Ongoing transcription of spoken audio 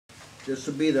This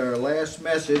will be our last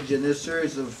message in this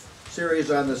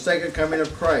series on the second coming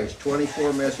of Christ.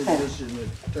 24 messages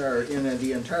in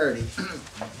the entirety.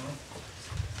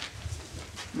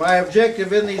 My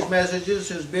objective in these messages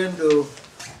has been to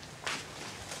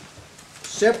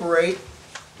separate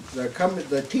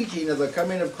the teaching of the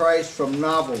coming of Christ from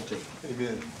novelty.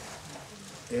 Amen.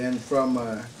 And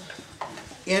from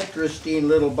interesting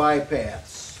little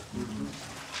bypaths.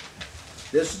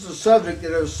 This is a subject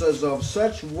that is of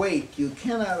such weight you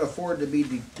cannot afford to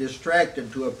be distracted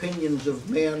to opinions of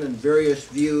men and various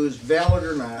views, valid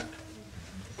or not.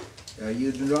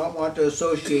 You do not want to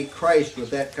associate Christ with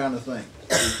that kind of thing.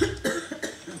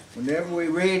 Whenever we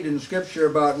read in Scripture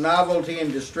about novelty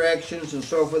and distractions and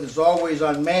so forth, it's always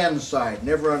on man's side,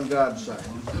 never on God's side.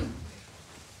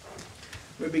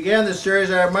 We began this series,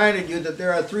 I reminded you that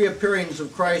there are 3 appearings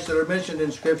of Christ that are mentioned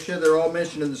in Scripture. They're all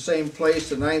mentioned in the same place,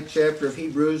 the 9th chapter of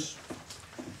Hebrews.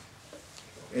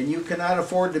 And you cannot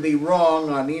afford to be wrong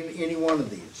on any one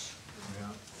of these.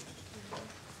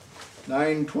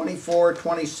 9, 24,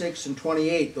 26, and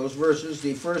 28, those verses.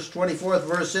 The first 24th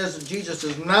verse says that Jesus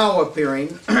is now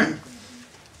appearing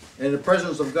in the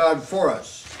presence of God for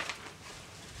us.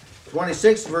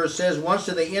 26th verse says, once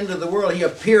to the end of the world he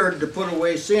appeared to put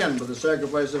away sin with the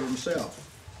sacrifice of himself.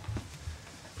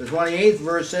 The 28th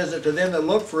verse says that to them that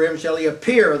look for him shall he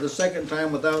appear the second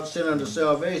time without sin unto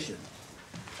salvation.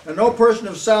 And no person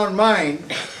of sound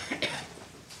mind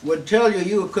would tell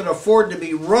you could afford to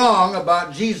be wrong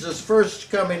about Jesus first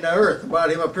coming to earth,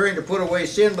 about him appearing to put away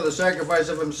sin by the sacrifice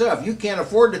of himself. You can't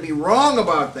afford to be wrong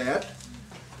about that.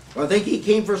 I think he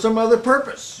came for some other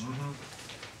purpose.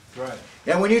 Right.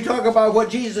 And when you talk about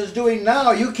what Jesus is doing now,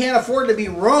 you can't afford to be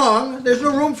wrong. There's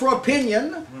no room for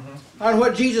opinion on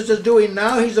what Jesus is doing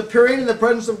now. He's appearing in the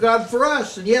presence of God for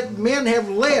us. And yet men have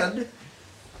led,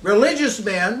 religious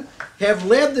men, have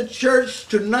led the church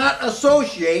to not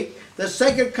associate the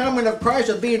second coming of Christ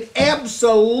as being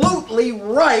absolutely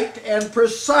right and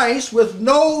precise with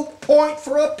no point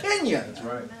for opinion. That's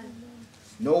right.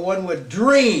 No one would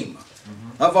dream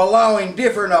of allowing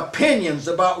different opinions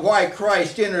about why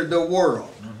Christ entered the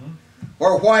world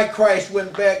or why Christ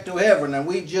went back to heaven, and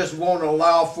we just won't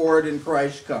allow for it in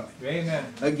Christ's coming. Amen.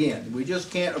 Again, we just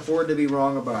can't afford to be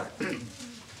wrong about it.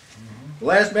 The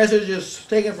last message is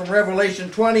taken from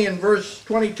Revelation 20 and verse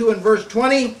 22 and verse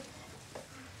 20,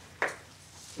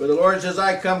 where the Lord says,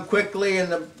 I come quickly,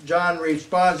 and John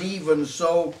responds, even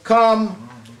so, come,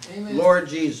 Amen. Lord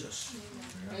Jesus.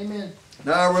 Amen.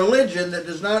 Now, a religion that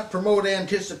does not promote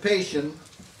anticipation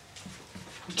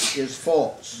is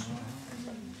false.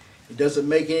 It doesn't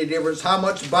make any difference how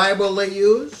much Bible they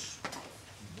use,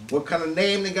 what kind of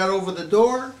name they got over the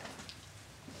door,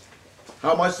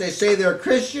 how much they say they're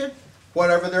Christian,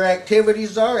 whatever their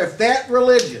activities are. If that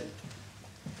religion,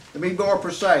 let me be more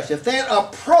precise, if that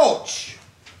approach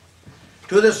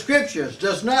to the Scriptures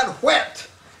does not whet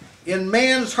in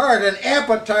man's heart an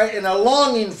appetite and a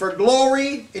longing for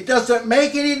glory, it doesn't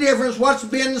make any difference what's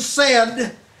been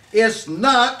said. It's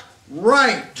not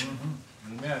right.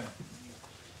 Amen.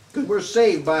 Because we're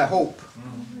saved by hope.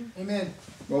 Amen.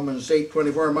 Romans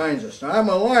 8:24 reminds us. Now, I'm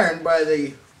alarmed by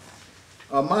the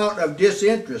amount of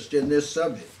disinterest in this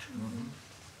subject.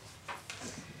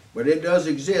 But it does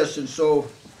exist, and so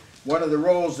one of the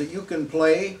roles that you can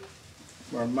play,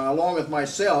 or along with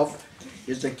myself,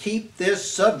 is to keep this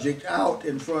subject out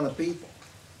in front of people,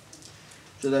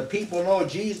 so that people know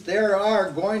Jesus. They are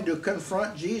going to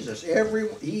confront Jesus.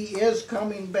 He is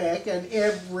coming back, and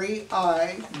every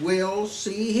eye will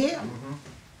see him.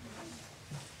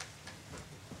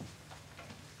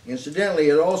 Incidentally,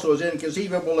 it also is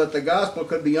inconceivable that the gospel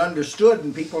could be understood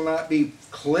and people not be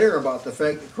clear about the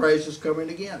fact that Christ is coming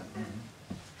again.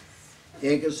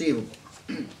 Inconceivable.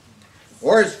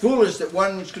 Or it's foolish that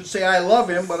one could say, I love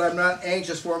him, but I'm not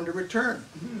anxious for him to return.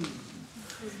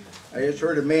 I just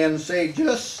heard a man say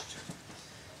just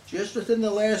within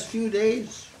the last few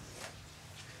days,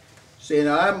 saying,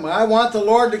 I want the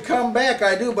Lord to come back,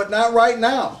 I do, but not right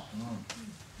now.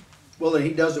 Well, then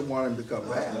he doesn't want him to come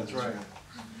back. That's right.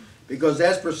 Because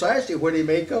that's precisely when he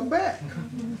may come back.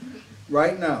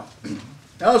 Right now.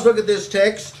 Now let's look at this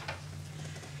text.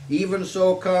 Even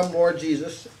so come, Lord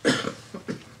Jesus.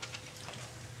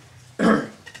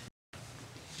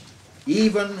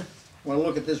 Even, I want to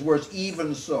look at this word,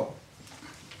 even so.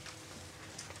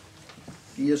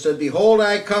 Jesus said, behold,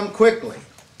 I come quickly.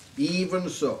 Even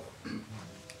so.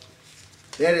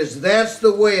 That's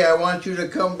the way I want you to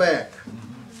come back.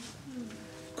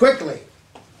 Quickly.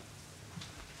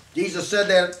 Jesus said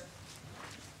that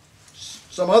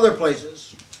some other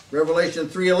places. Revelation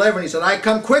 3:11, he said, I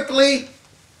come quickly.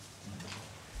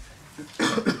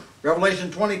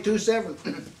 Revelation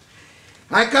 22:7.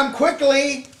 I come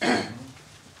quickly.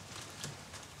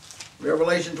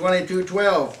 Revelation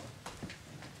 22:12.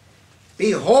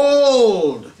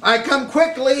 Behold, I come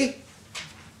quickly.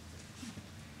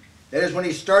 That is, when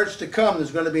he starts to come,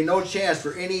 there's going to be no chance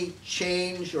for any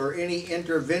change or any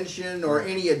intervention or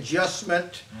any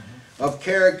adjustment of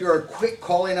character or quick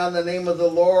calling on the name of the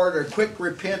Lord or quick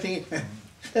repenting.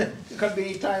 There couldn't be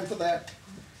any time for that.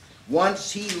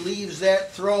 Once he leaves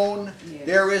that throne,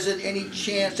 there isn't any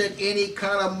chance that any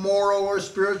kind of moral or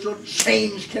spiritual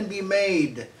change can be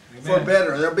made for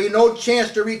better. There'll be no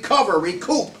chance to recover,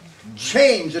 recoup,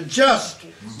 change, adjust,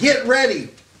 get ready.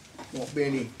 Won't be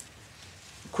any.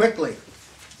 Quickly.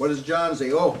 What does John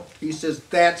say? Oh, he says,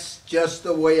 that's just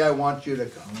the way I want you to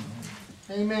come.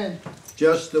 Amen.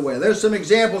 Just the way. There's some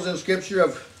examples in Scripture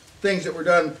of things that were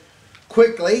done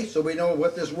quickly, so we know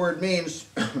what this word means.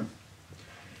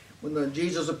 When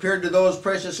Jesus appeared to those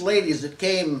precious ladies that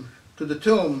came to the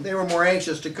tomb, they were more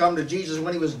anxious to come to Jesus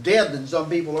when he was dead than some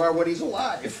people are when he's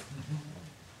alive.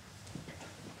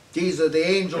 Jesus, the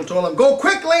angel, told him, go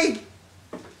quickly!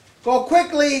 Go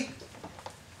quickly!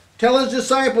 Tell his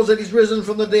disciples that he's risen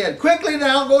from the dead. Quickly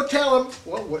now, go tell them.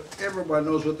 Well, everybody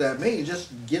knows what that means.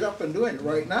 Just get up and do it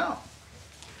right now.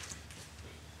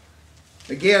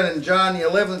 Again, in John the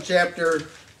 11th chapter,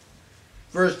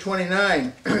 verse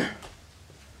 29,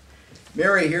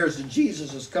 Mary hears that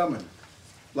Jesus is coming.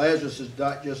 Lazarus has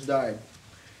just died.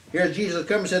 Here's Jesus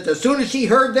coming. Said, as soon as she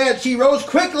heard that, she rose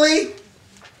quickly.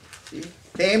 She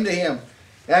came to him.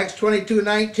 Acts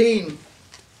 22:19.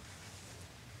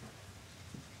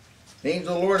 The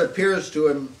angel of the Lord appears to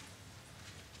him.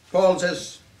 Paul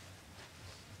says,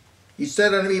 he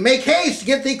said unto me, make haste,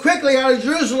 get thee quickly out of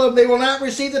Jerusalem. They will not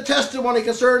receive the testimony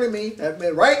concerning me. That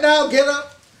meant, right now, get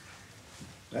up.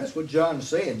 That's what John's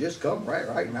saying. Just come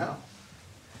right now.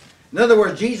 In other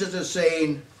words, Jesus is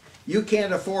saying, you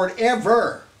can't afford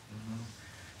ever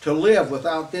to live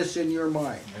without this in your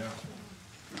mind. Yeah.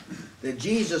 That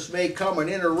Jesus may come and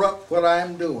interrupt what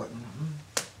I'm doing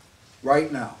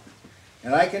right now.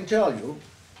 And I can tell you,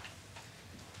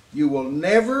 you will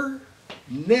never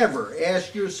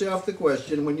ask yourself the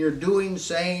question when you're doing,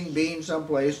 saying, being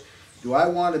someplace, do I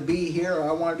want to be here or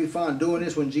I want to be found doing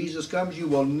this when Jesus comes? You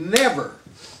will never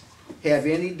have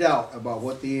any doubt about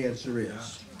what the answer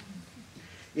is.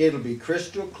 It'll be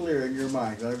crystal clear in your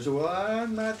mind. I say, well,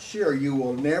 I'm not sure. You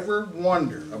will never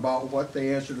wonder about what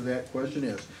the answer to that question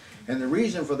is. And the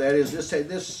reason for that is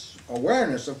this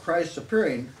awareness of Christ's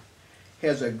appearing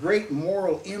has a great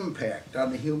moral impact on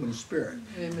the human spirit.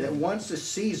 Amen. That once it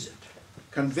sees it,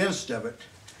 convinced of it,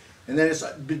 and then it's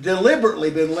deliberately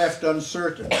been left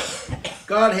uncertain.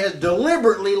 God has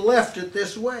deliberately left it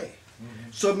this way.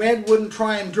 So man wouldn't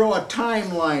try and draw a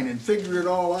timeline and figure it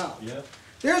all out. Yep.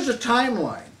 There's a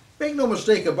timeline. Make no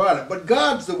mistake about it. But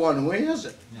God's the one who has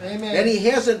it. Amen. And he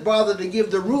hasn't bothered to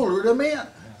give the ruler to men.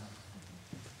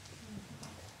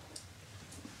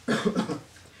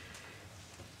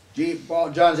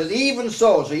 John says, even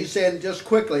so. So he's saying just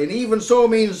quickly. And even so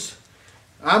means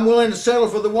I'm willing to settle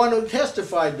for the one who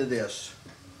testified to this.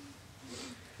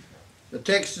 The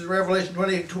text in Revelation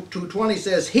 22:20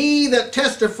 says, he that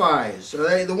testifies,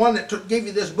 or the one that gave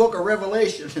you this book of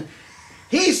Revelation,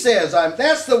 he says,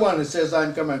 that's the one that says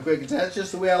I'm coming quick. That's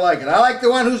just the way I like it. I like the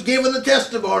one who's given the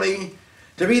testimony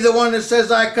to be the one that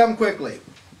says I come quickly.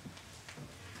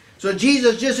 So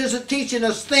Jesus just isn't teaching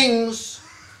us things,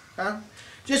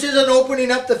 just isn't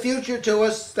opening up the future to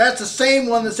us. That's the same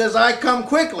one that says I come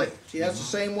quickly. See, that's the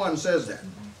same one that says that.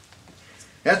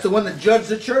 That's the one that judged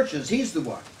the churches. He's the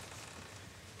one.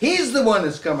 He's the one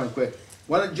that's coming quickly.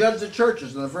 One that judged the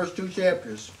churches in the first 2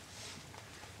 chapters.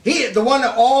 He, the one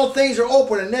that all things are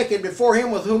open and naked before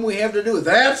him with whom we have to do.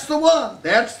 That's the one.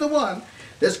 That's the one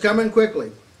that's coming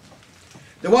quickly.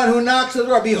 The one who knocks at the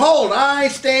door. Behold, I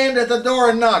stand at the door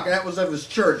and knock. And that was of his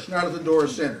church, not at the door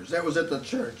of sinners. That was at the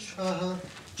church.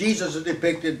 Jesus is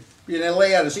depicted in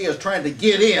Laodicea as trying to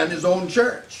get in his own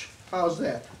church. How's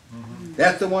that?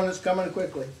 That's the one that's coming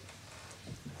quickly.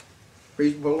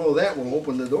 Priest below that will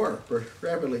open the door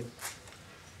rapidly.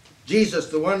 Jesus,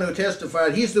 the one who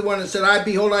testified, he's the one that said,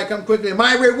 behold, I come quickly.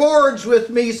 My reward's with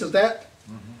me, says that.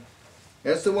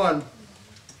 That's the one.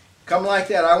 Come like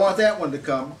that. I want that one to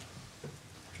come.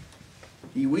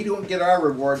 We don't get our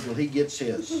reward until he gets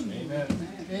his. Amen.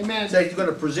 Amen. So he's going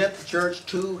to present the church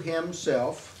to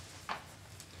himself.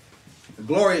 A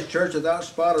glorious church without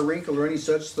spot or wrinkle or any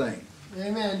such thing.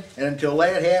 Amen. And until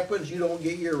that happens, you don't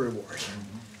get your reward.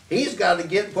 He's got to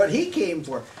get what he came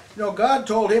for. You know, God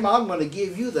told him, I'm going to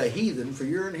give you the heathen for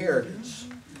your inheritance.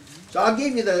 So I'll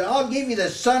give you the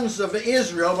sons of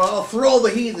Israel, but I'll throw the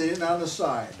heathen in on the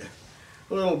side.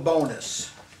 A little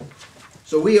bonus.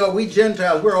 So we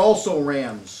Gentiles, we're also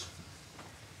rams.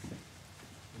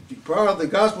 The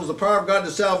gospel is the power of God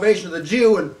to salvation of the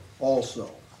Jew, and also.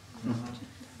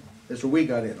 That's where we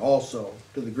got in, also,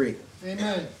 to the Greek.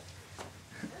 Amen.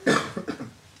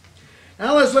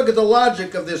 Now let's look at the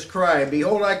logic of this cry.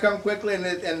 Behold, I come quickly,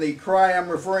 and the cry I'm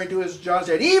referring to is John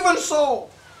said, even so,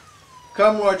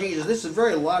 come Lord Jesus. This is a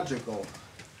very logical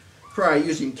cry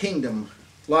using kingdom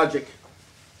logic.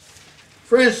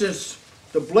 For instance,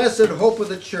 the blessed hope of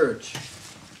the church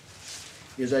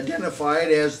is identified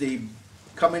as the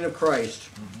coming of Christ.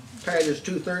 Titus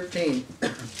 2:13.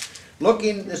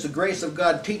 Looking, this the grace of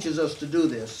God teaches us to do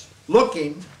this.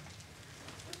 Looking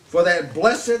for that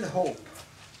blessed hope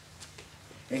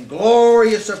and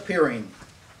glorious appearing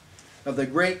of the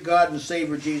great God and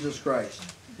Savior Jesus Christ.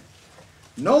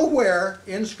 Nowhere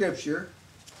in Scripture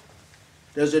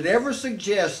does it ever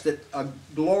suggest that a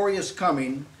glorious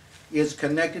coming is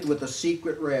connected with a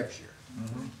secret rapture.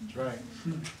 That's right.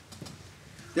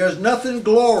 There's nothing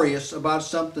glorious about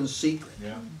something secret.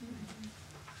 Yeah.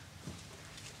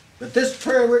 But this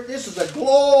is a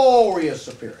glorious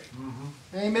appearing.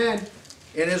 Amen.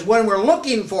 It is when we're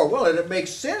looking for, well, and it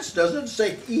makes sense, doesn't it?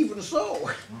 Say, even so,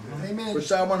 Amen. for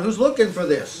someone who's looking for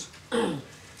this.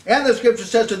 And the Scripture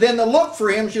says, to them that look for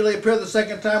him shall he appear the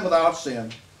second time without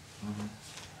sin,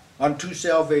 unto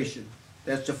salvation.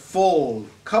 That's the full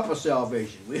cup of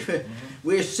salvation.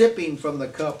 We're sipping from the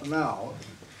cup now,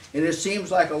 and it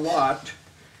seems like a lot,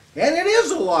 and it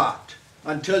is a lot,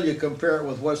 until you compare it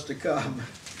with what's to come.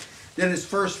 Then it's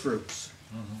first fruits.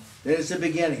 Then it's the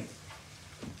beginning.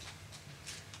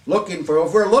 Looking for,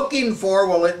 if we're looking for,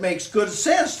 well, it makes good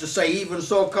sense to say, even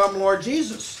so come Lord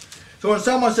Jesus. So when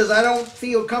someone says, I don't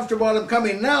feel comfortable about him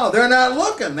coming now, they're not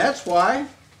looking. That's why.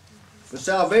 The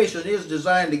salvation is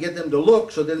designed to get them to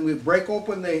look, so then we break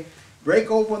open the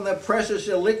precious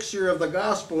elixir of the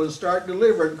gospel and start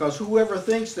delivering, because whoever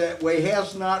thinks that way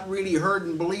has not really heard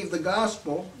and believed the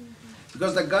gospel,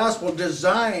 because the gospel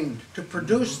designed to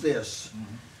produce this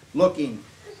looking.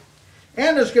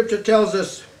 And the Scripture tells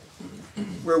us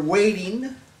we're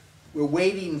waiting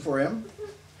for him.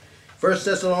 1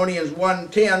 Thessalonians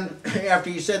 1:10, after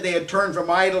he said they had turned from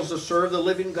idols to serve the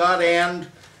living God and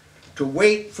to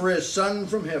wait for his Son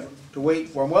from heaven, to wait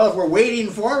for him. Well, if we're waiting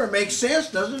for him, it makes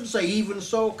sense, doesn't it? Say, even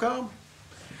so come.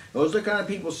 Those are the kind of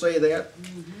people say that.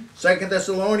 2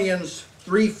 Thessalonians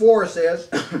 3:4 says,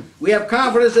 we have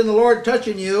confidence in the Lord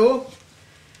touching you,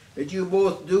 that you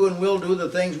both do and will do the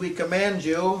things we command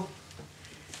you.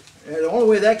 And the only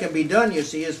way that can be done, you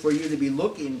see, is for you to be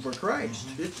looking for Christ.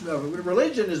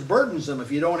 Religion is burdensome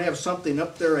if you don't have something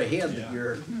up there ahead that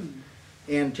you're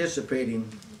anticipating.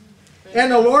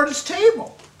 And the Lord's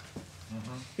table.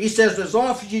 He says, as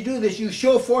often as you do this, you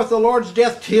show forth the Lord's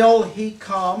death till he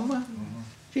come.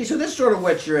 See, so this sort of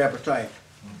whets your appetite.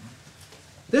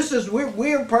 This is,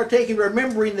 we're partaking,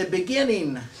 remembering the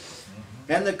beginning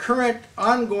and the current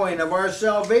ongoing of our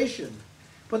salvation.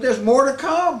 But there's more to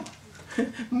come.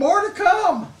 More to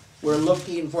come. We're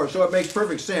looking for. So it makes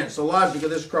perfect sense. The logic of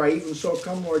this cry, even so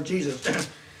come Lord Jesus.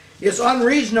 It's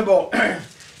unreasonable,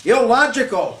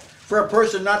 illogical for a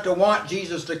person not to want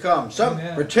Jesus to come. Some,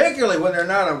 particularly when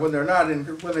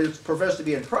they profess to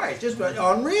be in Christ. It's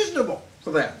unreasonable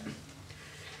for that.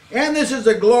 And this is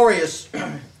a glorious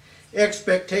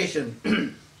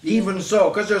expectation. Even so,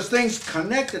 because there's things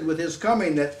connected with his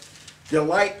coming that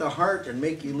delight the heart and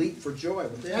make you leap for joy.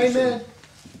 Amen.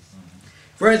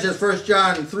 For instance, 1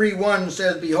 John 3:1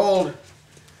 says, behold,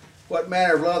 what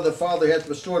manner of love the Father hath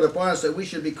bestowed upon us, that we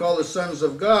should be called the sons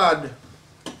of God.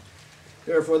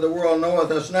 Therefore the world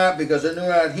knoweth us not, because it knew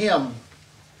not him.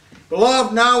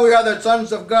 Beloved, now we are the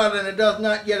sons of God, and it doth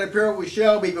not yet appear what we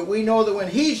shall be, but we know that when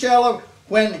he shall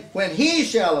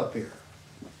appear,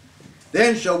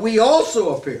 then shall we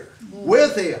also appear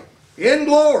with him in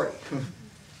glory.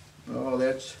 Oh,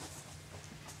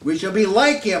 we shall be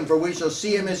like him, for we shall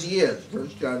see him as he is. 1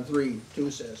 John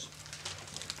 3:2 says.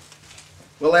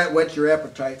 Well, that whets your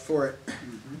appetite for it.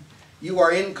 You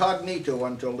are incognito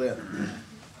until then.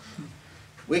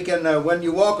 We can, when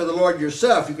you walk with the Lord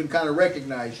yourself, you can kind of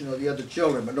recognize, the other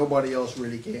children, but nobody else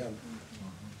really can.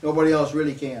 Nobody else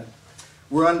really can.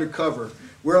 We're undercover.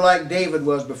 We're like David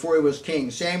was before he was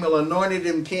king. Samuel anointed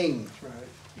him king.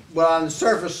 Well, on the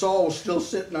surface, Saul was still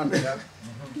sitting on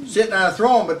a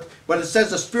throne, but it says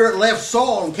the Spirit left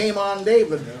Saul and came on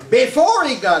David before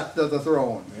he got to the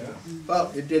throne.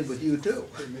 Well, it did with you too.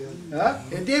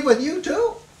 It did with you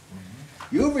too.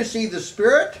 You've received the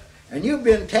Spirit, And you've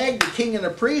been tagged the king and the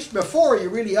priest before you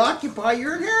really occupy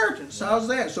your inheritance. How's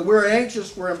that? So we're anxious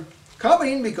for him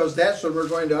coming because that's when we're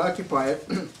going to occupy it.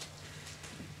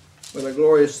 What a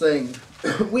glorious thing.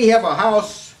 We have a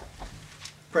house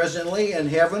presently in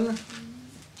heaven.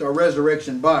 It's our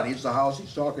resurrection body. It's the house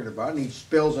he's talking about, and he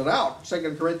spells it out.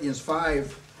 2 Corinthians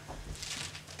 5,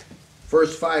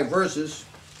 first 5 verses.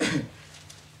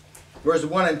 Verse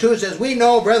 1 and 2 says, we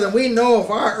know, brethren, we know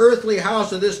if our earthly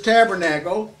house of this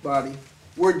tabernacle, body,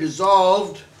 were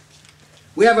dissolved,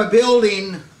 we have a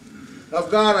building of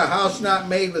God, a house not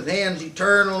made with hands,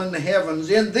 eternal in the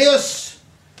heavens. In this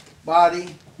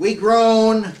body we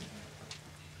groan,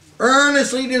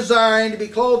 earnestly desiring to be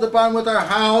clothed upon with our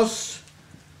house,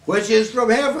 which is from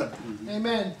heaven.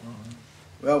 Amen.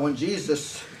 Well, when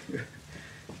Jesus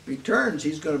returns,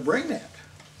 he's going to bring that.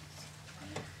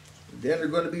 The dead are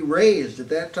going to be raised at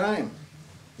that time.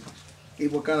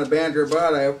 People kind of banter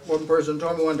about it. One person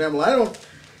told me one time, well,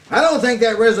 I don't think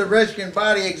that resurrection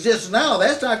body exists now.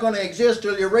 That's not going to exist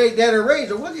till you're dead or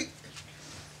raised. Well,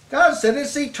 God said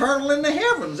it's eternal in the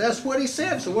heavens. That's what he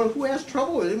said. So who has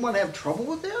trouble? Anyone have trouble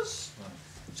with this?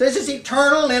 It says it's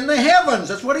eternal in the heavens.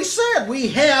 That's what he said. We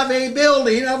have a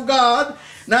building of God,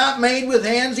 not made with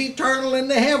hands, eternal in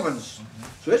the heavens.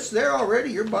 So it's there already.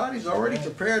 Your body's already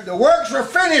prepared. The works were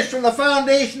finished from the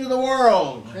foundation of the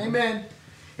world. Amen.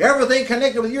 Everything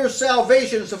connected with your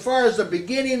salvation, so far as the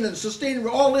beginning and sustaining,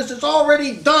 all this is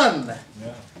already done.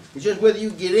 Yeah. It's just whether you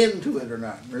get into it or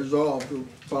not. Resolve to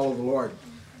follow the Lord.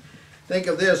 Think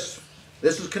of this.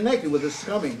 This is connected with this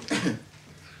coming.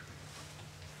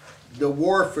 The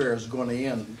warfare is going to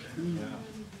end.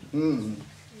 Yeah.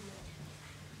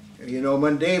 You know,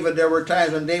 when David, there were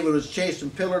times when David was chased from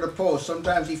pillar to post.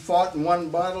 Sometimes he fought in one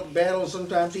battle,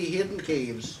 sometimes he hid in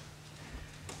caves.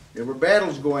 There were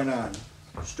battles going on.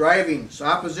 Strivings,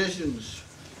 oppositions,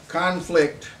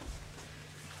 conflict.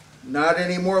 Not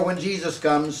anymore when Jesus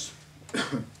comes.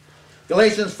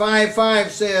 Galatians 5:5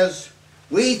 says,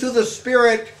 we through the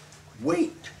Spirit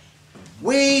wait.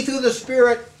 We through the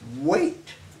Spirit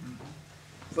wait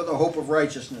for the hope of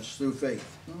righteousness through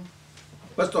faith.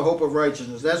 What's the hope of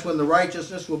righteousness? That's when the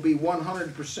righteousness will be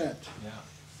 100%. Yeah.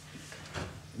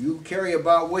 You carry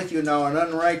about with you now an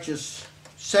unrighteous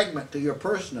segment to your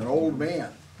person, an old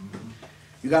man.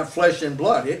 You got flesh and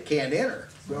blood. It can't enter.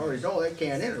 We already know that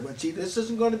can't enter. But see, this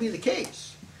isn't going to be the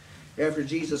case after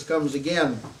Jesus comes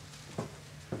again.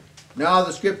 Now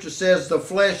the scripture says the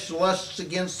flesh lusts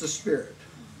against the spirit.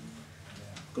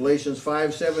 Galatians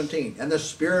 5:17. And the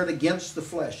spirit against the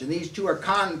flesh. And these two are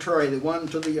contrary the one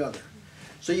to the other.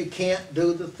 So you can't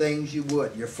do the things you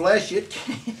would. Your flesh, it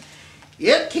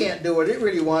can't do what it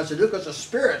really wants to do because the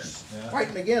spirit's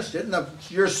fighting against it. And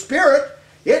your spirit,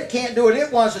 it can't do what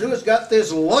it wants to do. It's got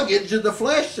this luggage of the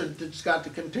flesh that it's got to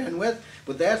contend with.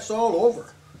 But that's all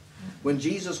over when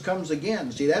Jesus comes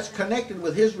again. See, that's connected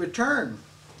with his return.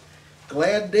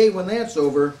 Glad day when that's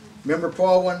over. Remember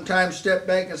Paul one time stepped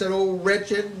back and said, "O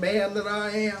wretched man that I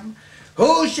am,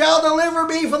 who shall deliver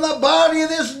me from the body of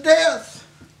this death?"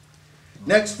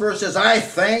 Next verse says, I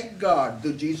thank God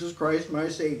through Jesus Christ my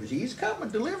Savior. He's coming.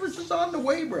 Deliverance is on the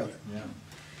way, brother. Yeah.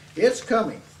 It's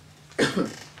coming.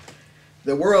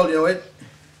 The world, you know,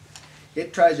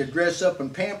 it tries to dress up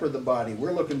and pamper the body.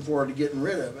 We're looking forward to getting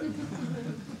rid of it.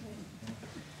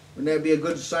 Wouldn't that be a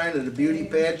good sign of the beauty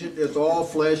pageant? It's all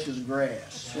flesh is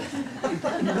grass.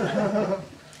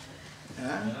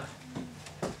 Huh?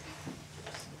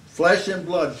 Flesh and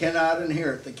blood cannot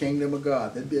inherit the kingdom of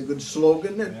God. That'd be a good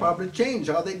slogan. It'd probably change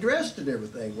how they dressed and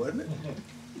everything, wouldn't it?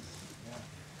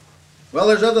 Well,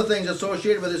 there's other things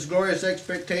associated with this glorious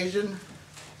expectation.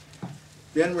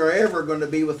 Then we're ever going to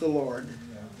be with the Lord.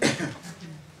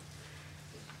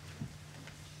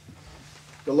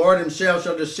 The Lord himself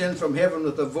shall descend from heaven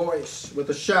with a voice, with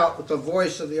a shout, with the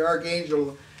voice of the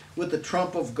archangel, with the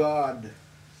trump of God.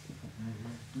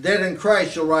 The dead in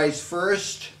Christ shall rise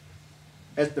first,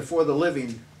 as before the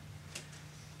living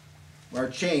are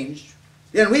changed.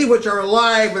 Then we which are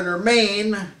alive and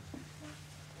remain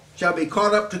shall be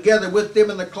caught up together with them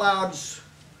in the clouds,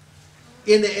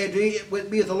 with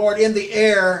the Lord in the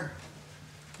air,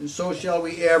 and so shall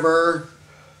we ever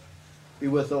be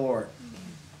with the Lord.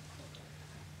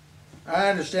 I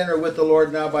understand we're with the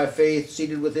Lord now by faith,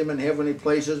 seated with him in heavenly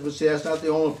places, but see, that's not the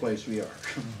only place we are.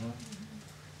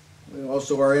 We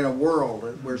also are in a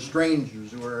world. We're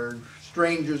strangers. We're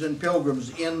strangers and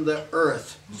pilgrims in the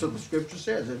earth. So the scripture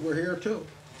says that we're here too.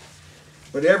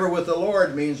 But ever with the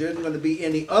Lord means there isn't going to be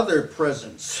any other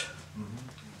presence.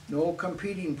 No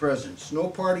competing presence. No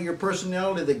part of your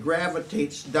personality that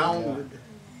gravitates downward.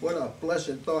 What a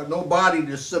blessed thought. No body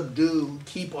to subdue,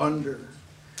 keep under.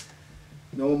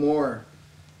 No more.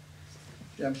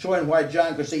 I'm showing why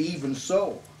John could say even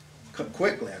so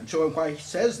quickly. I'm showing why he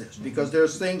says this. Because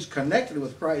there's things connected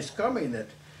with Christ's coming that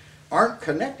aren't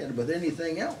connected with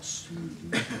anything else.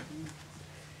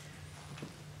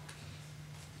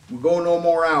 We go no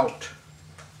more out.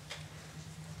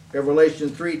 Revelation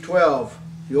 3:12.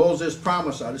 He holds this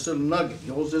promise out. This little nugget. He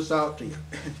holds this out to you.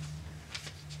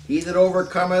 He that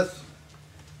overcometh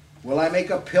will I make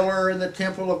a pillar in the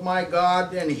temple of my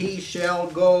God, and he shall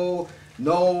go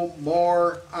no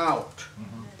more out.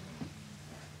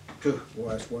 Boy,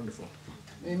 that's wonderful.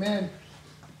 Amen.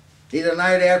 Either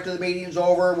night after the meeting's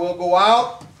over, we'll go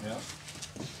out. Yeah.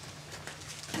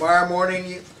 Tomorrow morning,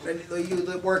 you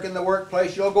that work in the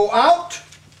workplace, you'll go out.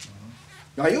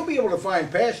 Now, you'll be able to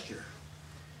find pasture,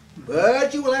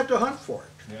 but you will have to hunt for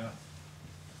it. Yeah.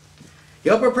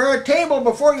 He'll prepare a table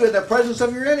before you in the presence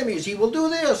of your enemies. He will do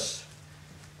this.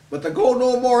 But to go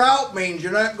no more out means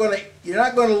you're not going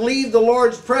to leave the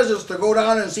Lord's presence to go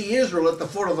down and see Israel at the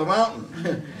foot of the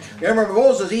mountain. Remember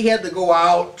Moses, he had to go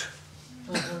out.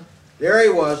 There he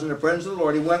was in the presence of the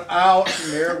Lord. He went out,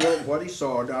 and there was what he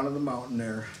saw down on the mountain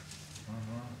there.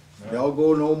 Yeah. They'll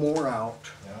go no more out.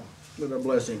 Yeah. With a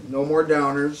blessing. No more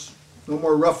downers. No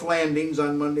more rough landings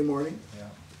on Monday morning. Yeah.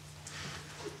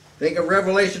 Think of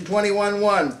Revelation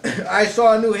 21:1. I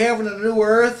saw a new heaven and a new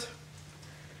earth.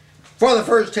 For the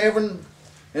first heaven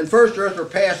and first earth were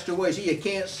passed away. See, you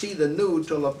can't see the new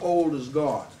till the old is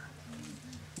gone.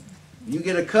 You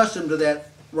get accustomed to that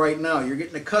right now. You're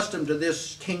getting accustomed to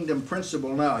this kingdom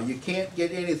principle now. You can't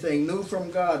get anything new from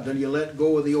God till you let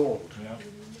go of the old. Yeah.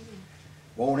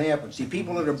 Won't happen. See,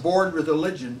 people that are bored with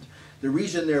religion, the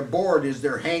reason they're bored is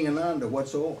they're hanging on to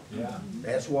what's old. Yeah.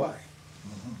 That's why.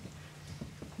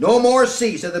 No more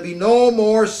sea. So there'll be no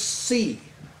more sea.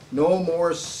 No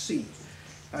more sea.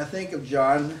 I think of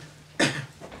John.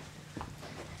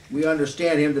 We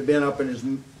understand him to have been up in his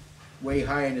way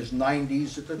high in his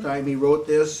 90s at the time he wrote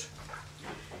this.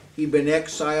 He'd been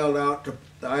exiled out to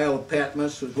the Isle of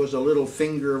Patmos, which was a little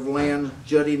finger of land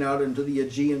jutting out into the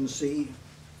Aegean Sea.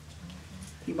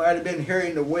 He might have been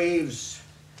hearing the waves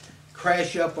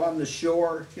crash up on the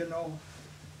shore, you know,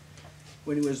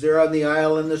 when he was there on the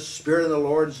isle in the Spirit of the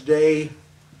Lord's day.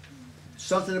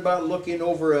 Something about looking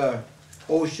over a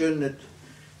ocean that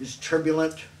is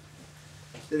turbulent,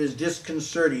 that is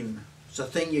disconcerting. It's a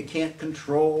thing you can't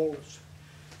control.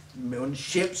 When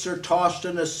ships are tossed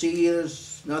in the sea,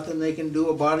 there's nothing they can do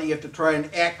about it. You have to try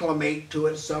and acclimate to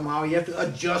it somehow. You have to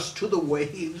adjust to the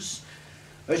waves.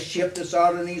 A ship that's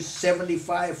out in these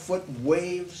 75-foot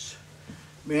waves.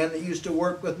 Man that used to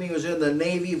work with me was in the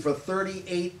Navy for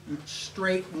 38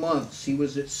 straight months. He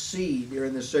was at sea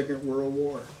during the Second World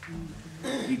War.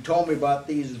 He told me about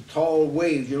these tall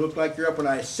waves. You look like you're up in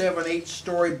a 7-8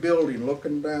 story building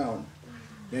looking down.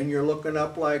 Then you're looking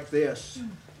up like this.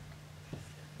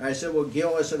 I said, well,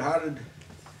 Gil, I said, how'd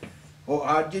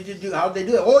they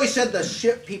do it? Oh, he said the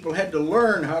ship people had to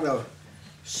learn how to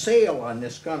sail on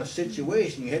this kind of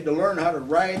situation. You had to learn how to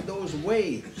ride those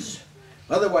waves.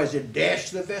 Otherwise, it'd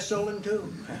dash the vessel in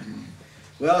two.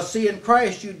 Well, see, in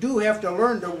Christ, you do have to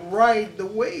learn to ride the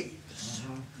waves.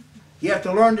 You have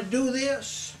to learn to do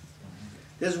this.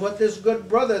 This is what this good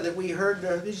brother that we heard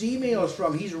these emails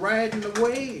from, he's riding the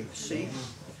waves, see?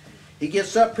 He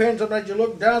gets up here and sometimes you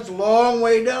look down, it's a long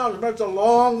way down, but it's a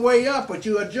long way up. But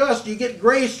you adjust, you get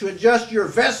grace to adjust your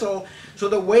vessel so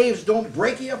the waves don't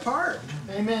break you apart.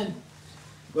 Amen.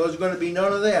 Well, there's going to be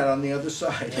none of that on the other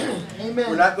side. Amen.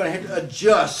 We're not going to have to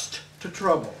adjust to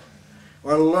trouble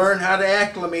or learn how to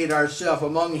acclimate ourselves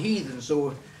among heathens.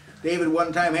 So David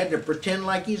one time had to pretend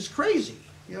like he's crazy.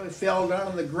 You know, he fell down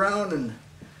on the ground and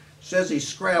says he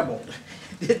scrabbled.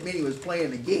 Didn't mean he was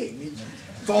playing a game. He's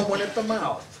foaming at the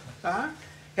mouth. Huh?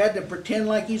 Had to pretend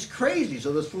like he's crazy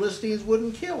so the Philistines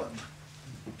wouldn't kill him.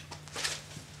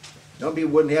 Some people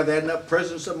wouldn't have that enough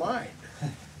presence of mind.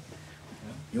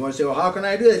 You want to say, well, how can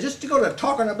I do that? Just to go to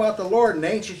talking about the Lord and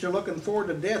anxious you're looking forward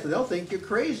to death, and they'll think you're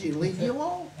crazy and leave you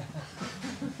alone.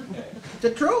 It's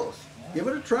the truth. Give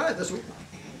it a try. This will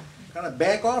kind of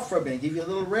back off from it and give you a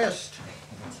little rest.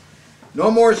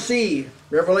 No more sea.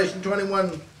 Revelation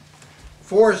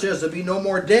 21:4 says there'll be no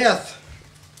more death.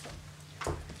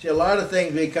 See, a lot of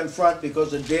things we confront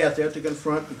because of death. You have to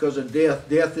confront because of death.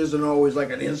 Death isn't always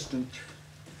like an instant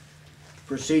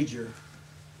procedure.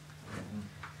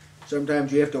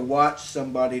 Sometimes you have to watch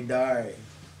somebody die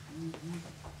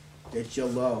that you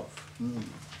love.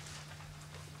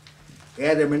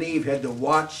 Adam and Eve had to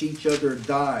watch each other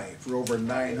die for over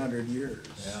 900 years.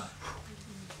 Yeah.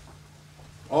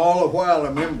 All the while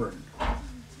remembering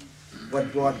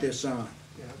what brought this on.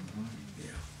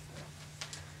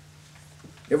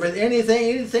 If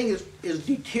anything is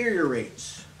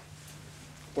deteriorates,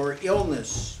 or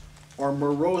illness, or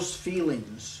morose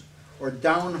feelings, or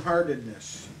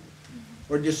downheartedness,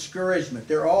 or discouragement,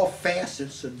 they're all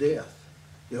facets of death.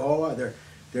 They all are.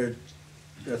 They're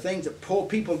things that pull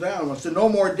people down. So no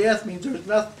more death means there's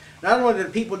nothing. Not only do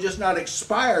people just not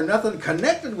expire, nothing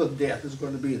connected with death is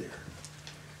going to be there.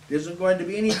 There isn't going to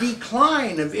be any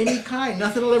decline of any kind.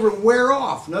 Nothing will ever wear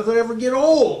off. Nothing will ever get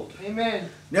old. Amen.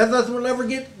 Nothing will ever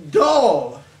get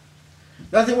dull.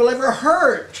 Nothing will ever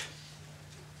hurt.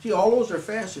 See, all those are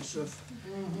facets of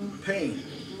pain.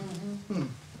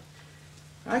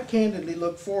 I candidly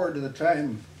look forward to the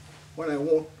time when I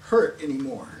won't hurt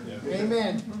anymore. Yeah.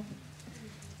 Amen.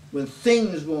 When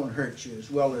things won't hurt you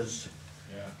as well as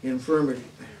infirmity.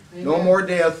 No Amen. more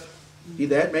death. See,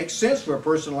 that makes sense for a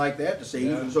person like that to say,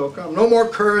 Yeah. even so come. No more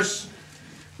curse.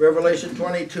 Revelation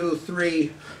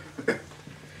 22:3.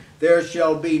 There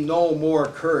shall be no more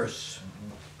curse.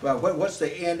 Well, what's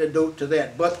the antidote to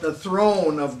that? But the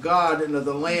throne of God and of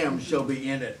the Lamb shall be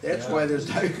in it. That's why there's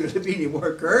not going to be any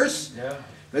more curse. Yeah.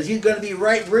 Because he's going to be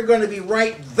right, we're going to be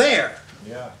right there.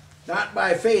 Yeah. Not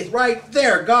by faith, right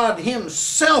there. God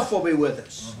himself will be with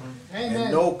us. Amen.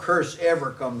 And no curse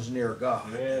ever comes near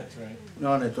God. Yeah, that's right.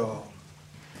 None at all.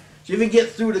 So if you get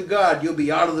through to God, you'll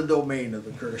be out of the domain of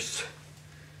the curse.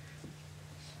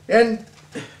 And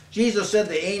Jesus said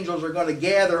the angels are going to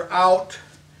gather out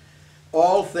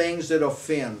all things that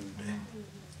offend.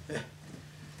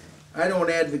 I don't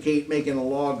advocate making a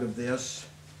log of this,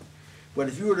 but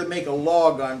if you were to make a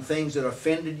log on things that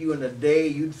offended you in a day,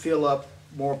 you'd fill up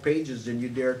more pages than you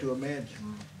dare to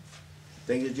imagine.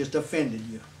 Things that just offended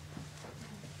you.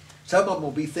 Some of them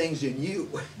will be things in you.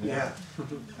 Yeah.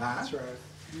 That's right.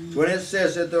 When it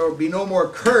says that there will be no more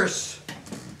curse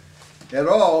at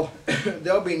all,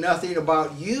 there'll be nothing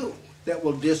about you that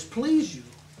will displease you.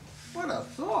 What a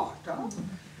thought, huh?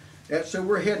 That's where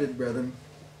we're headed, brethren.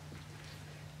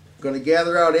 Going to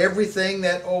gather out everything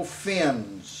that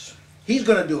offends. He's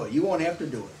going to do it. You won't have to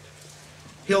do it.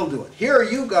 He'll do it. Here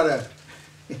you gotta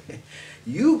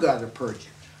purge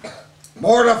it.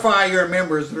 Mortify your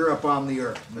members that are upon the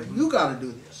earth. But you got to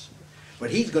do this. But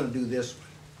he's going to do this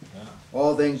one.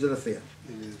 All things that offend.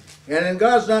 And then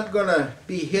God's not going to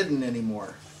be hidden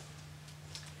anymore.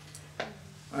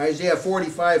 Isaiah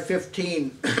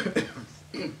 45:15,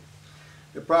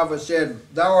 the prophet said,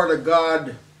 Thou art a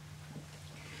God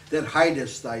that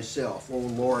hidest thyself, O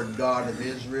Lord God of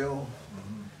Israel.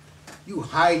 You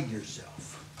hide yourself.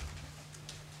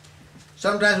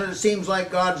 Sometimes when it seems like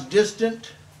God's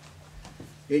distant,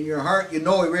 in your heart, you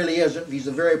know he really isn't. He's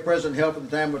a very present help in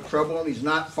the time of trouble, and he's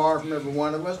not far from every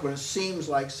one of us, but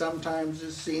sometimes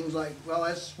it seems like, well,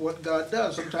 that's what God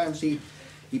does. Sometimes he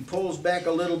pulls back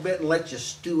a little bit and lets you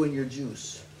stew in your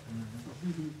juice.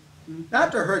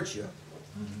 Not to hurt you.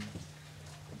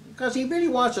 Because he really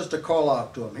wants us to call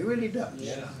out to him. He really does.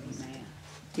 Yeah.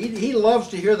 He loves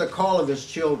to hear the call of his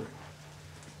children.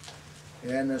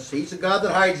 And he's a God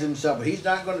that hides himself, but he's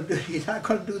not going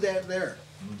to do that there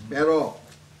at all.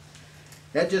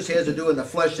 That just has to do in the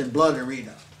flesh and blood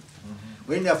arena.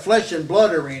 In the flesh and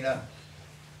blood arena,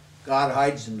 God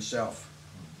hides himself.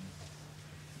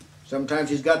 Sometimes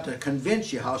he's got to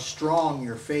convince you how strong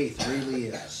your faith really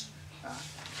is.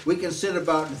 We can sit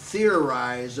about and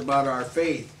theorize about our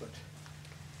faith, but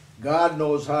God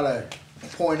knows how to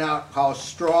point out how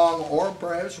strong or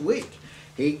perhaps weak.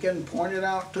 He can point it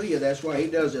out to you. That's why he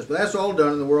does this. But that's all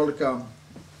done in the world to come.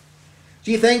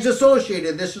 See, things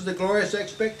associated. This is the glorious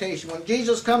expectation. When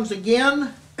Jesus comes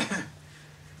again,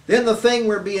 then the thing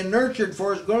we're being nurtured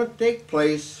for is going to take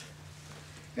place,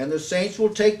 and the saints will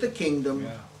take the kingdom.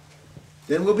 Yeah.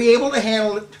 Then we'll be able to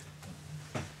handle it.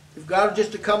 If God were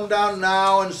just to come down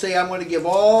now and say, I'm going to give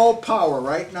all power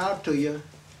right now to you,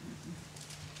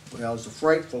 well, it's a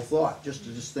frightful thought just to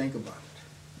think about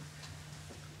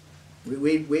it.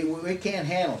 We can't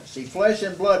handle it. See, flesh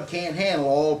and blood can't handle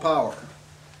all power.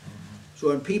 So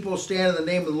when people stand in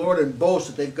the name of the Lord and boast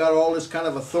that they've got all this kind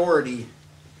of authority,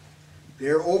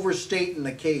 they're overstating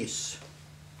the case.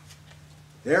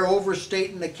 They're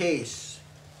overstating the case.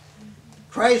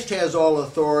 Christ has all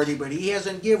authority, but he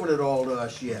hasn't given it all to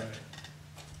us yet.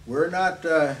 We're not,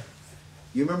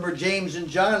 you remember James and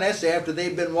John, that's after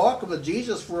they've been walking with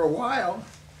Jesus for a while.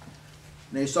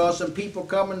 And they saw some people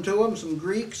coming to them, some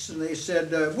Greeks, and they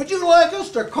said, would you like us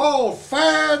to call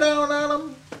fire down on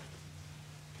them?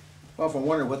 I often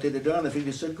wonder what they'd have done if he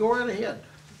just said, go right ahead.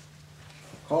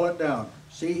 Call it down.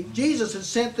 See, Jesus had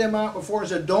sent them out before and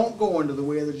said, don't go into the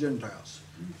way of the Gentiles.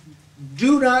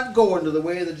 Do not go into the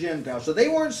way of the Gentiles. So they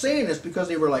weren't saying this because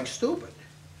they were like stupid.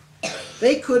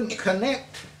 They couldn't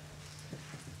connect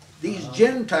these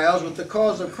Gentiles with the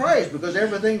cause of Christ, because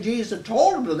everything Jesus had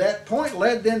told them to that point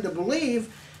led them to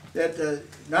believe that,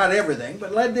 not everything,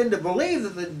 but led them to believe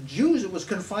that the Jews, it was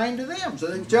confined to them. So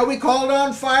they, shall we call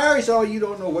down fire? He said, oh, you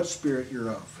don't know what spirit you're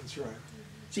of. That's right.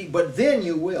 See, but then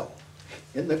you will,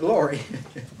 in the glory.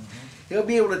 He'll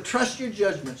be able to trust your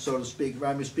judgment, so to speak. If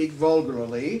I may speak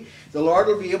vulgarly, the Lord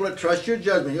will be able to trust your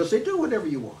judgment. He'll say, do whatever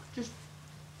you want. Just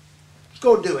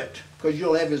go do it. Because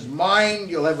you'll have his mind,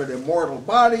 you'll have an immortal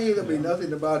body, there'll be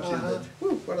nothing about you. That,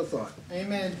 whew, what a thought.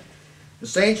 Amen. The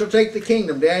saints will take the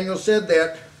kingdom. Daniel said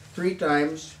that 3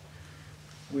 times.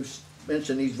 We've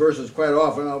mentioned these verses quite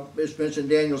often. I'll just mention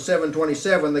Daniel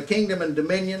 7:27. The kingdom and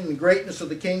dominion and greatness of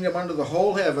the kingdom under the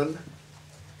whole heaven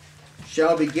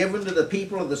shall be given to the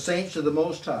people of the saints of the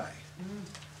Most High.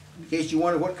 In case you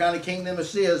wonder what kind of kingdom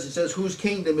this is, it says whose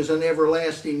kingdom is an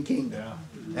everlasting kingdom. Yeah.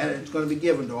 And it's going to be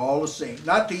given to all the saints.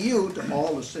 Not to you, to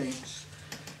all the saints.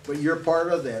 But you're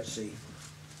part of that, see.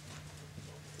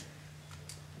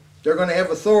 They're going to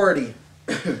have authority.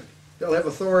 They'll have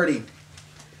authority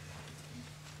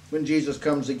when Jesus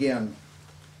comes again.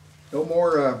 No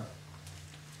more,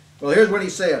 well, here's what he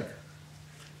said.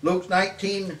 Luke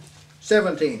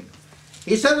 19:17.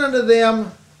 He said unto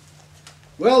them,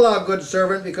 well, thou good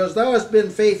servant, because thou hast been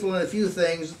faithful in a few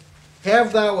things,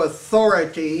 have thou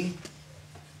authority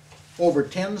over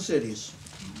 10 cities.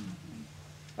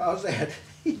 How's that?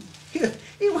 He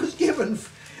was given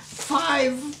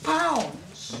 5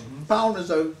 pounds. Pound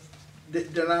is a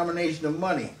denomination of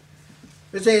money.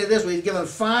 Let's say it this way, he's given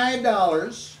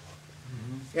 $5,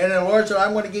 and the Lord said,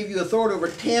 I'm going to give you authority over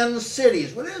 10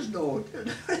 cities. Well, there's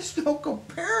no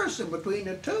comparison between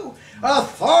the two.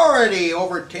 Authority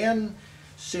over 10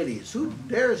 cities. Who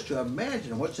dares to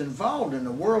imagine what's involved in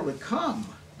the world to come?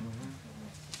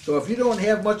 So if you don't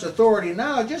have much authority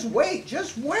now, just wait.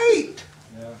 Just wait.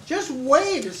 Yeah. Just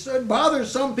wait. It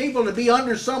bothers some people to be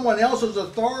under someone else's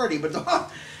authority, but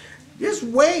just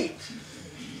wait.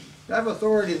 Have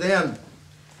authority then.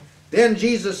 Then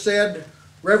Jesus said,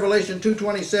 Revelation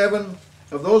 2:27,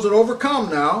 of those that overcome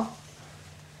now,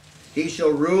 he shall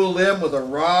rule them with a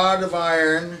rod of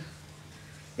iron,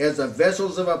 as the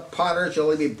vessels of a potter shall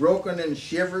they be broken in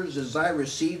shivers, as I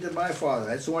received of my Father.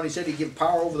 That's the one he said he'd give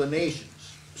power over the nations.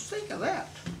 Just think of that.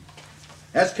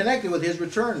 That's connected with his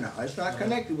return now. It's not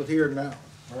connected with here and now.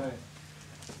 Right.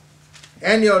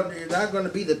 And you're not going to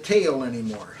be the tail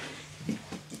anymore. You're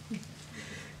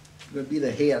going to be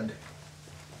the head.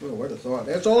 Oh, what a thought.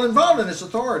 That's all involved in this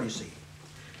authority, see.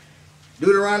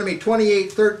 Deuteronomy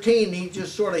 28:13, he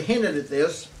just sort of hinted at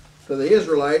this to the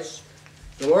Israelites.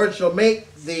 The Lord shall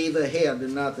make thee the head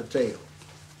and not the tail.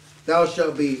 Thou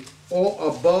shalt be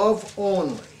above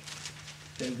only.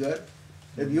 Okay, good?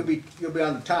 And you'll be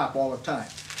on the top all the time.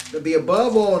 But be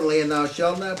above only, and thou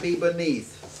shalt not be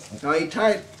beneath. Now he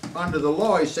tied under the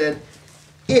law, he said,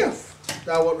 if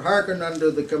thou wilt hearken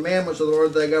unto the commandments of the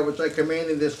Lord thy God, which I command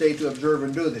thee this day to observe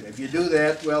and do them. If you do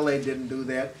that, well, they didn't do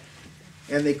that.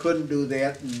 And they couldn't do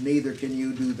that, and neither can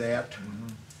you do that.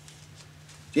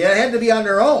 See, it had to be on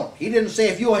their own. He didn't say,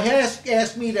 if you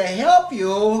ask me to help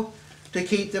you to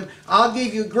keep them, I'll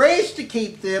give you grace to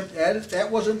keep them.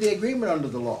 That wasn't the agreement under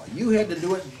the law. You had to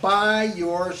do it by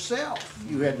yourself.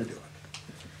 You had to do it.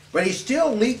 But he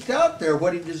still leaked out there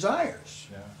what he desires.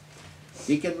 Yeah.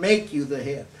 He can make you the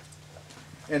head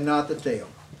and not the tail.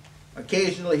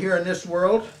 Occasionally here in this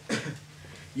world,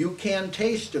 you can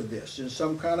taste of this in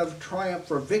some kind of triumph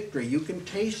or victory. You can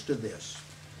taste of this.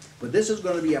 But this is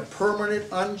going to be a permanent,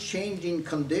 unchanging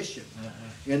condition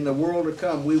in the world to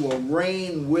come. We will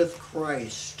reign with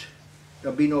Christ.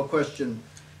 There'll be no question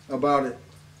about it.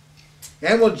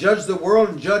 And we'll judge the world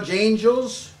and judge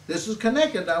angels. This is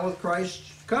connected now with Christ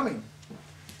coming.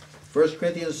 1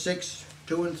 Corinthians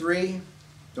 6:2 and 3.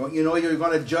 Don't you know you're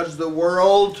going to judge the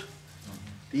world?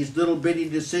 These little bitty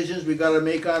decisions we got to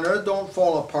make on earth don't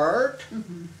fall apart.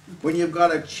 When you've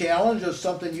got a challenge or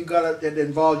something that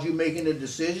involves you making a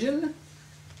decision,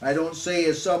 I don't say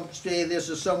this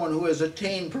as someone who has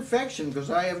attained perfection, because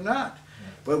I have not.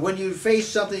 But when you face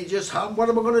something, what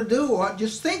am I going to do?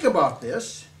 Just think about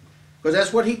this, because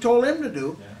that's what he told him to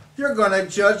do. Yeah. You're going to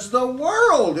judge the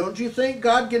world. Don't you think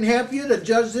God can help you to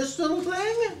judge this little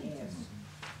thing?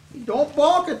 Yes. Don't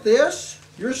balk at this.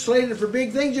 You're slated for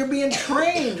big things. You're being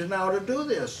trained now to do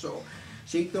this. So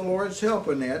seek the Lord's help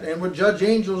in that. And we'll judge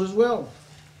angels as well.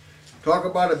 Talk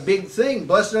about a big thing.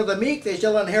 Blessed are the meek. They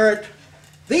shall inherit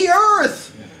the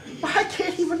earth. I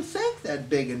can't even think that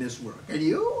big in this world. Can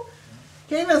you?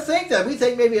 Can't even think that. We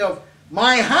think maybe of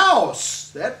my house.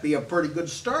 That'd be a pretty good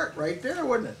start right there,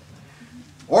 wouldn't it?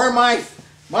 Or my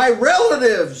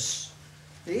relatives.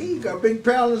 See, you got a big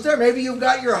balance there. Maybe you've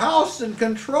got your house in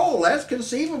control. That's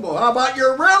conceivable. How about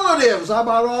your relatives? How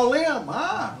about all them?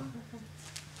 Huh?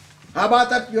 How about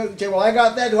that? You say, well, I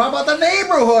got that. How about the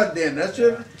neighborhood then? That's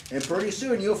it. And pretty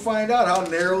soon you'll find out how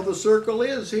narrow the circle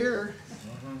is here.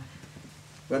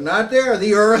 But not there.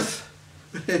 The earth.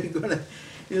 You're going to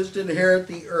just inherit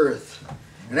the earth.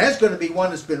 And that's going to be one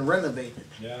that's been renovated.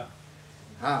 Yeah.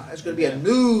 That's going to be a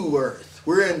new earth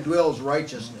wherein dwells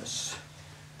righteousness.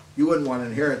 You wouldn't want to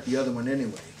inherit the other one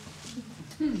anyway.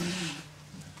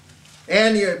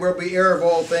 And you will be heir of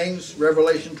all things.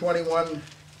 Revelation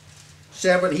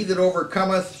 21:7. He that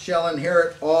overcometh shall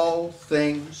inherit all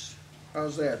things.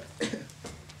 How's that?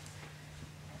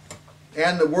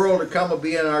 And the world to come will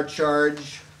be in our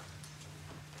charge.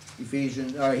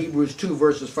 Hebrews 2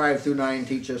 verses 5 through 9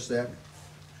 teach us that.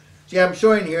 See, I'm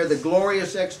showing here the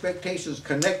glorious expectations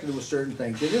connected with certain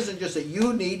things. It isn't just that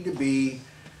you need to be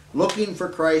looking for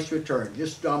Christ's return.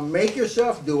 Just make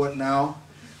yourself do it now.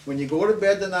 When you go to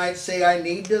bed tonight, say, I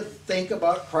need to think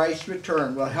about Christ's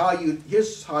return. Well,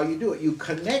 here's how you do it. You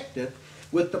connect it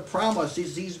with the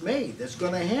promises He's made. That's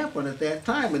going to happen at that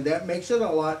time, and that makes it a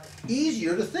lot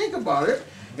easier to think about it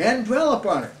and dwell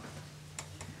upon it.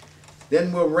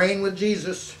 Then we'll reign with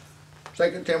Jesus.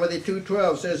 2 Timothy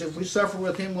 2:12 says, if we suffer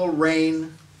with Him, we'll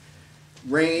reign.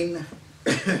 We'll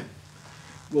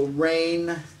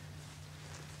reign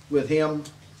with Him.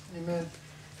 Amen.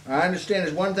 I understand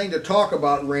it's one thing to talk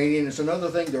about reigning, it's another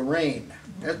thing to reign.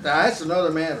 That's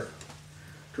another matter,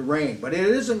 to reign. But it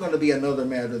isn't going to be another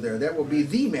matter there. That will be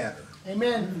the matter.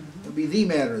 Amen. It will be the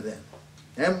matter then.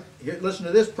 And here, listen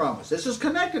to this promise. This is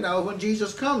connected now when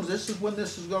Jesus comes. This is when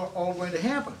this is all going to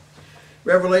happen.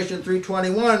 Revelation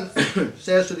 3:21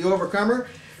 says to the overcomer,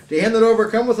 to him that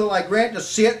overcometh will I grant to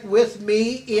sit with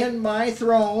me in my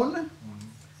throne.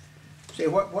 Say,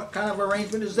 what kind of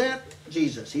arrangement is that,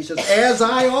 Jesus? He says, as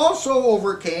I also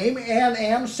overcame and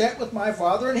am set with my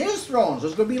Father in His thrones.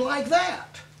 It's going to be like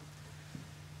that.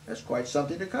 That's quite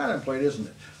something to contemplate, isn't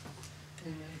it?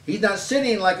 He's not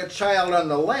sitting like a child on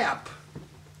the lap.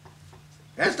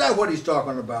 That's not what He's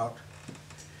talking about.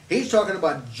 He's talking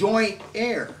about joint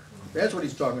heir. That's what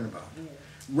He's talking about.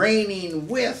 Reigning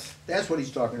with, that's what He's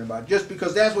talking about. Just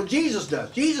because that's what Jesus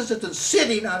does. Jesus isn't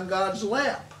sitting on God's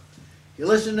lap. You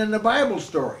listen in the Bible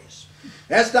stories.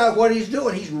 That's not what He's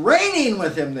doing. He's reigning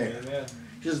with Him there. Amen.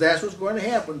 Because that's what's going to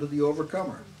happen to the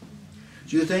overcomer.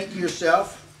 So you think to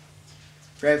yourself,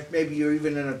 perhaps maybe you're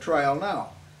even in a trial now.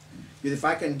 If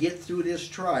I can get through this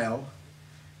trial,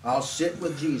 I'll sit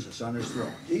with Jesus on His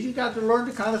throne. You've got to learn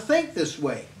to kind of think this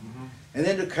way. And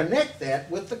then to connect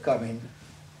that with the coming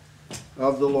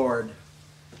of the Lord.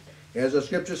 As the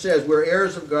Scripture says, we're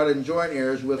heirs of God and joint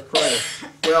heirs with Christ.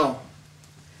 Well,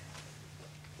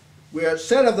 we are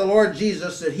said of the Lord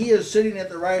Jesus that He is sitting at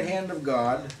the right hand of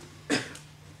God,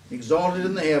 exalted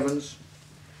in the heavens.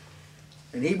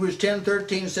 And Hebrews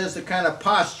 10:13 says the kind of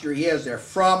posture He has there.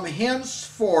 From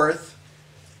henceforth,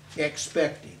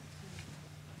 expecting.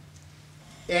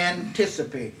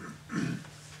 Anticipating.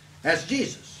 That's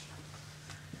Jesus.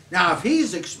 Now, if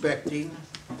He's expecting,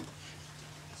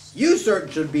 you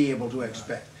certainly should be able to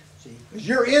expect. See, because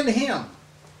you're in Him.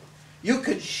 You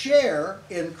could share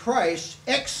in Christ's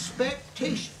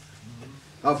expectation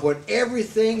of what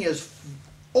everything is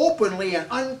openly and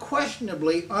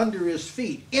unquestionably under His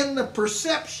feet, in the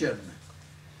perception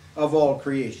of all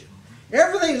creation.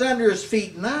 Everything's under His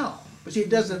feet now, but see, it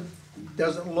doesn't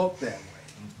look that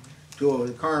way to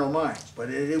the carnal minds. But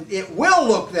it will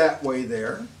look that way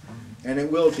there, and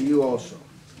it will to you also.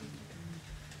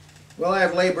 Well, I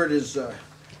have labored as,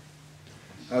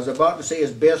 I was about to say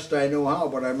as best I know how,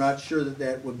 but I'm not sure that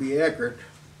that would be accurate.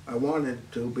 I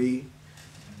wanted to be,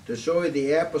 to show you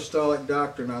the apostolic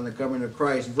doctrine on the coming of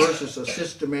Christ versus a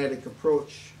systematic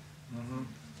approach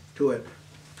to it,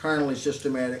 carnally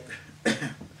systematic,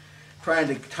 trying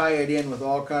to tie it in with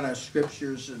all kind of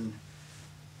scriptures and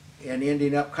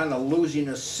ending up kind of losing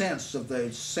a sense of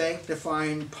the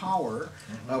sanctifying power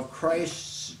of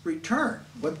Christ's return.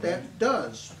 What that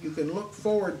does, you can look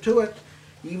forward to it,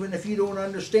 even if you don't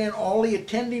understand all the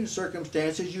attending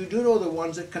circumstances. You do know the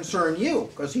ones that concern you,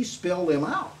 because He spelled them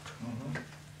out.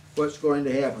 What's going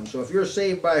to happen. So if you're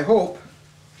saved by hope,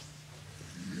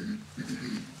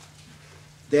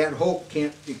 that hope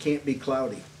can't be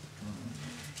cloudy.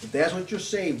 If that's what you're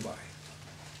saved by,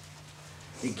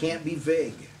 it can't be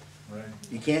vague. Right.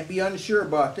 You can't be unsure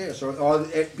about this,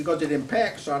 because it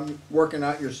impacts on working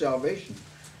out your salvation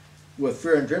with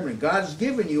fear and trembling. God's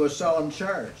given you a solemn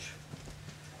charge.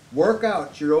 Work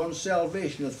out your own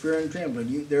salvation with fear and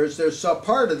trembling. There's a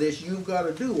part of this you've got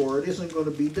to do, or it isn't going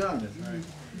to be done. Right.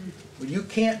 But you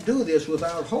can't do this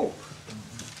without hope.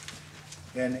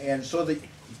 And so the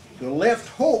left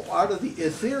hope out of the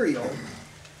ethereal,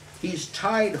 he's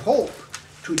tied hope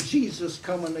to Jesus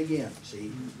coming again,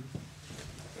 see?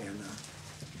 And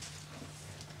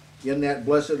in that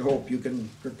blessed hope, you can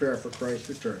prepare for Christ's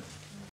return.